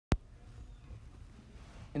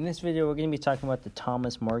In this video, we're going to be talking about the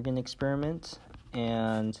Thomas Morgan experiment,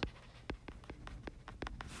 and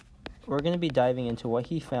we're going to be diving into what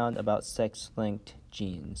he found about sex-linked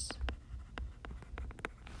genes.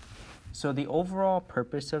 So the overall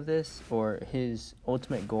purpose of this, or his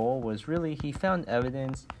ultimate goal, was really he found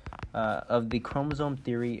evidence of the chromosome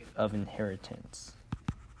theory of inheritance.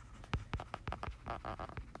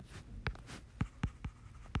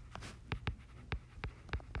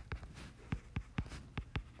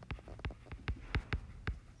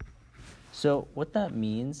 So what that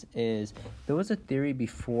means is there was a theory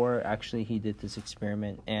before actually he did this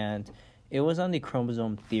experiment, and it was on the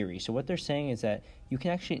chromosome theory. So what they're saying is that you can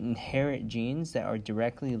actually inherit genes that are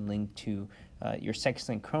directly linked to your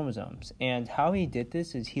sex-linked chromosomes. And how he did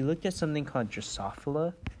this is he looked at something called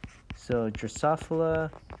Drosophila. So Drosophila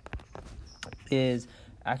is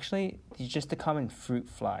actually just a common fruit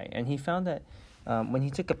fly, and he found that when he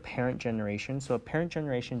took a parent generation, so a parent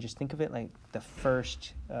generation, just think of it like the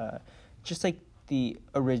first, just like the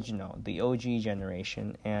original, the OG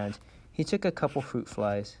generation, and he took a couple fruit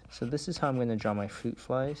flies. So this is how I'm going to draw my fruit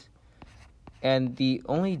flies. And the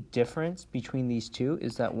only difference between these two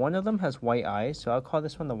is that one of them has white eyes, so I'll call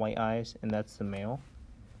this one the white eyes, and that's the male.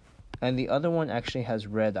 And the other one actually has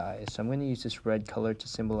red eyes, so I'm going to use this red color to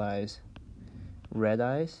symbolize red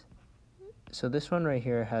eyes. So this one right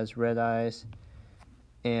here has red eyes,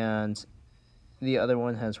 and the other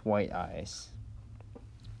one has white eyes.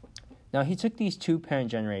 Now, he took these two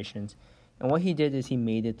parent generations, and what he did is he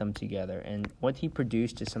mated them together, and what he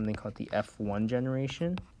produced is something called the F1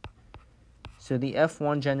 generation. So the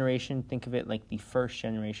F1 generation, think of it like the first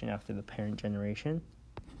generation after the parent generation.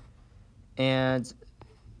 And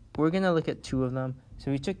we're going to look at two of them.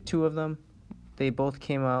 So we took two of them. They both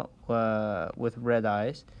came out with red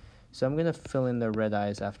eyes. So I'm going to fill in the red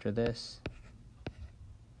eyes after this.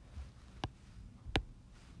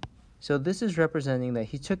 So this is representing that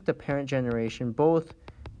he took the parent generation, both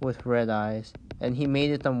with red eyes, and he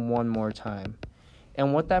mated them one more time.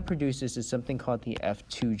 And what that produces is something called the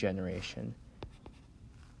F2 generation.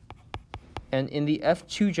 And in the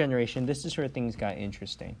F2 generation, this is where things got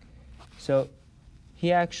interesting. So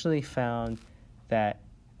he actually found that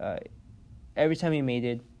every time he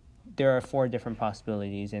mated, there are 4 different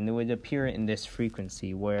possibilities, and it would appear in this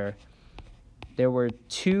frequency where there were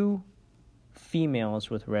 2 females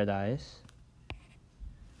with red eyes.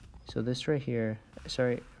 So this right here,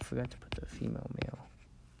 sorry, I forgot to put the female male.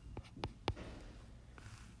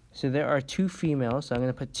 So there are 2 females, so I'm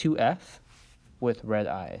going to put 2F with red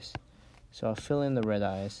eyes. So I'll fill in the red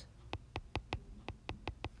eyes.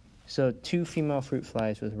 So 2 female fruit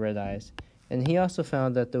flies with red eyes. And he also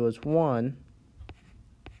found that there was 1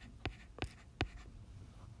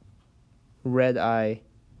 red eye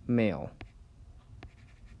male.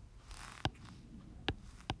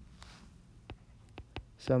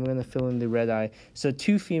 So I'm going to fill in the red eye. So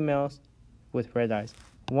 2 females with red eyes,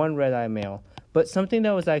 1 red eye male. But something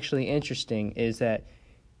that was actually interesting is that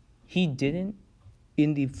he didn't,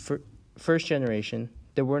 in the first generation,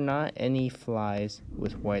 there were not any flies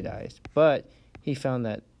with white eyes. But he found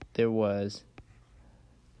that there was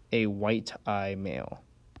a white eye male.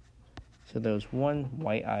 So there was 1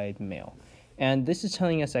 white-eyed male. And this is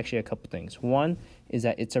telling us actually a couple things. One is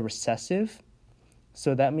that it's a recessive.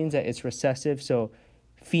 So that means that it's recessive. So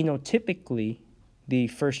phenotypically, the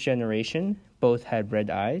first generation both had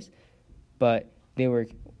red eyes, but they were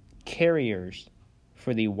carriers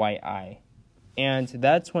for the white eye. And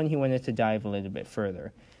that's when he wanted to dive a little bit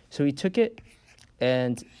further. So he took it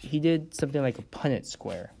and he did something like a Punnett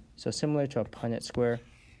square. So similar to a Punnett square.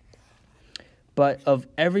 But of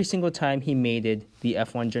every single time he mated the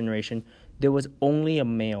F1 generation, there was only a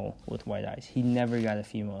male with white eyes. He never got a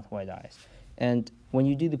female with white eyes. And when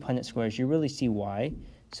you do the Punnett squares, you really see why.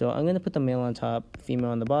 So I'm going to put the male on top,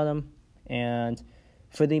 female on the bottom. And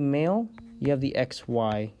for the male, you have the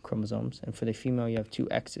XY chromosomes. And for the female, you have 2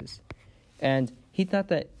 X's. And he thought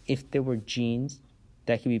that if there were genes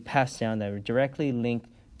that could be passed down that were directly linked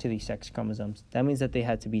to the sex chromosomes, that means that they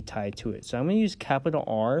had to be tied to it. So I'm going to use capital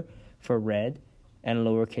R for red and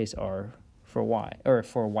lowercase r for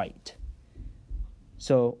white.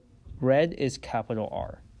 So red is capital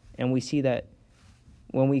R. And we see that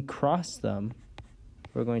when we cross them,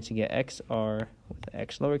 we're going to get XR with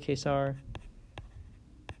X lowercase r.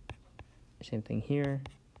 Same thing here.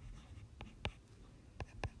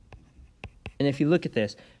 And if you look at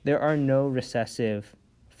this, there are no recessive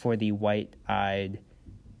for the white-eyed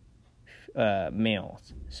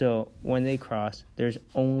males. So when they cross, there's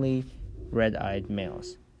only red-eyed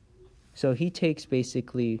males. So he takes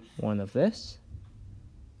basically one of this,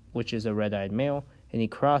 which is a red-eyed male, and he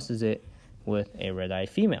crosses it with a red-eyed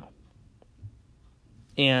female.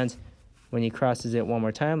 And when he crosses it one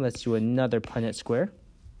more time, let's do another Punnett square.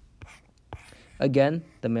 Again,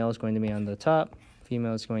 the male is going to be on the top,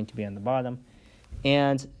 female is going to be on the bottom.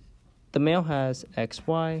 And the male has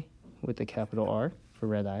XY with a capital R for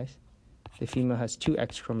red eyes. The female has 2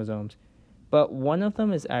 X chromosomes, but one of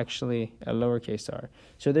them is actually a lowercase r.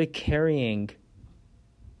 So they're carrying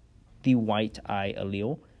the white eye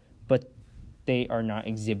allele, but they are not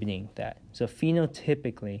exhibiting that. So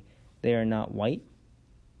phenotypically, they are not white,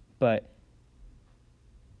 but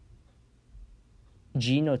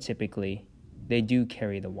genotypically, they do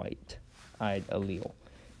carry the white-eyed allele.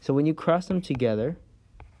 So when you cross them together,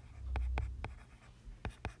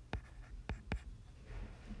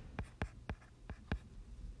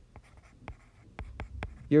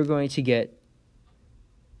 you're going to get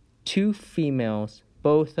 2 females,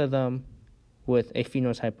 both of them with a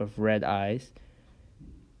phenotype of red eyes,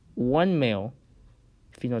 1 male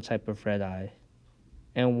phenotype of red eye,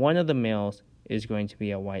 and one of the males is going to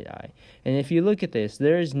be a white eye. And if you look at this,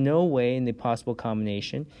 there is no way in the possible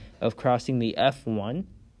combination of crossing the F1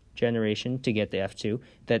 generation to get the F2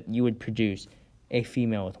 that you would produce a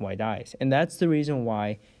female with white eyes. And that's the reason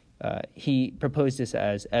why he proposed this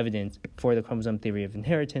as evidence for the chromosome theory of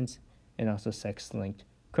inheritance and also sex-linked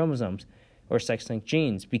chromosomes or sex-linked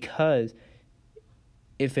genes, because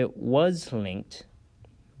if it was linked,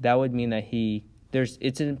 that would mean that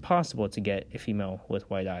it's impossible to get a female with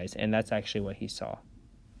white eyes, and that's actually what he saw.